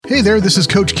Hey there, this is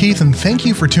Coach Keith, and thank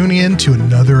you for tuning in to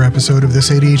another episode of This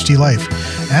ADHD Life.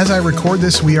 As I record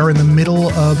this, we are in the middle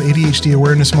of ADHD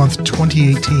Awareness Month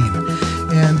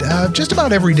 2018. And just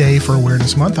about every day for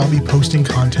Awareness Month, I'll be posting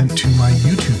content to my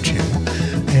YouTube channel.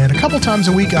 And a couple times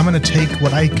a week, I'm going to take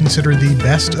what I consider the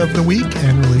best of the week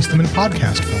and release them in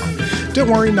podcast form. Don't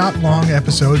worry, not long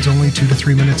episodes, only 2 to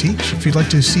 3 minutes each. If you'd like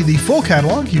to see the full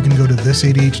catalog, you can go to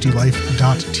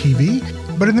thisadhdlife.tv.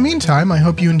 But in the meantime, I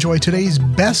hope you enjoy today's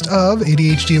Best of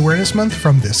ADHD Awareness Month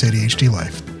from This ADHD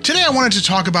Life. Today I wanted to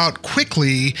talk about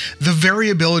quickly the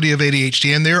variability of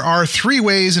ADHD, and there are 3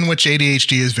 ways in which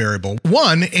ADHD is variable.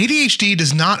 1, ADHD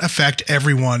does not affect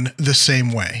everyone the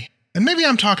same way. And maybe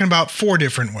I'm talking about 4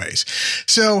 different ways.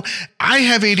 So I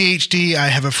have ADHD. I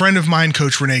have a friend of mine,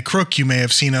 Coach Renee Crook. You may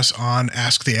have seen us on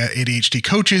Ask the ADHD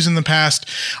Coaches in the past.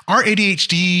 Our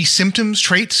ADHD symptoms,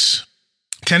 traits,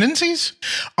 tendencies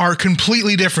are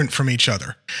completely different from each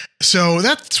other. So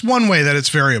that's one way that it's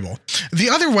variable. The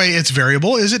other way it's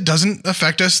variable is it doesn't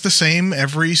affect us the same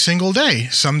every single day.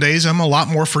 Some days I'm a lot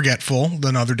more forgetful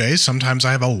than other days. Sometimes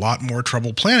I have a lot more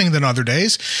trouble planning than other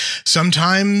days.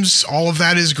 Sometimes all of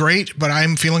that is great, but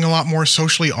I'm feeling a lot more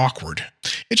socially awkward.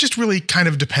 It just really kind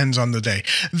of depends on the day.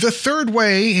 The third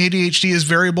way ADHD is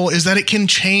variable is that it can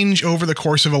change over the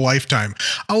course of a lifetime.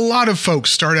 A lot of folks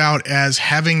start out as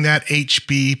having that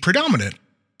HB predominant.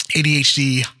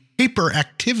 ADHD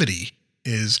hyperactivity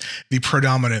is the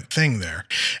predominant thing there.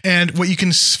 And what you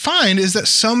can find is that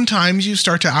sometimes you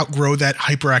start to outgrow that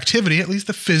hyperactivity, at least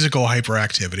the physical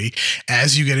hyperactivity,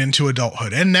 as you get into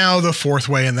adulthood. And now the fourth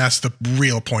way, and that's the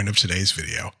real point of today's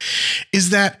video,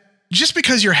 is that just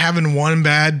because you're having one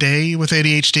bad day with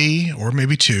ADHD, or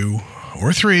maybe 2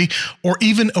 or 3, or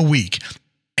even a week,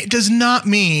 it does not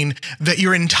mean that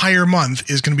your entire month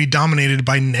is going to be dominated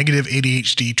by negative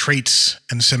ADHD traits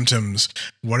and symptoms,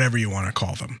 whatever you want to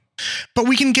call them. But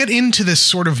we can get into this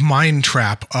sort of mind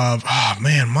trap of, oh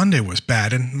man, Monday was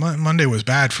bad, and Monday was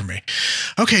bad for me.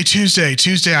 Okay, Tuesday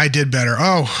I did better.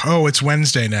 Oh, it's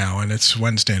Wednesday now, and it's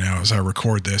Wednesday now as I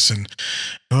record this, and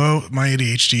oh, my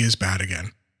ADHD is bad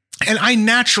again. And I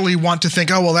naturally want to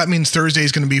think, oh, well, that means Thursday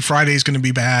is going to be, Friday is going to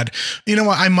be bad. You know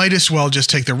what? I might as well just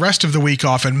take the rest of the week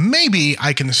off and maybe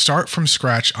I can start from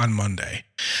scratch on Monday.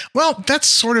 Well, that's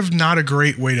sort of not a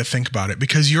great way to think about it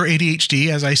because your ADHD,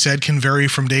 as I said, can vary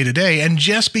from day to day. And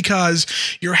just because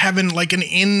you're having like an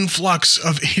influx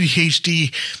of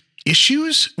ADHD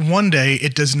issues one day,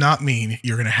 it does not mean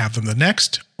you're going to have them the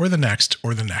next or the next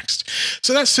or the next.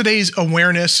 So that's today's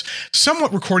awareness.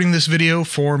 Somewhat recording this video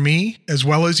for me as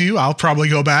well as you. I'll probably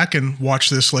go back and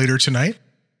watch this later tonight.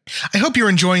 I hope you're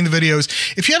enjoying the videos.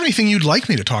 If you have anything you'd like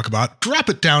me to talk about, drop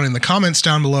it down in the comments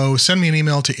down below. Send me an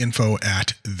email to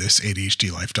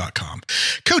info@thisadhdlife.com.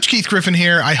 Coach Keith Griffin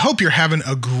here. I hope you're having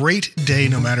a great day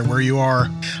no matter where you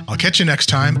are. I'll catch you next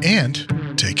time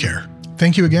and take care.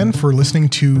 Thank you again for listening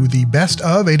to the Best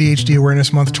of ADHD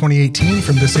Awareness Month 2018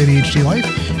 from This ADHD Life.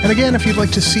 And again, if you'd like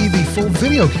to see the full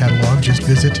video catalog, just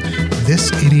visit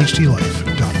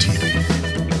thisadhdlife.tv.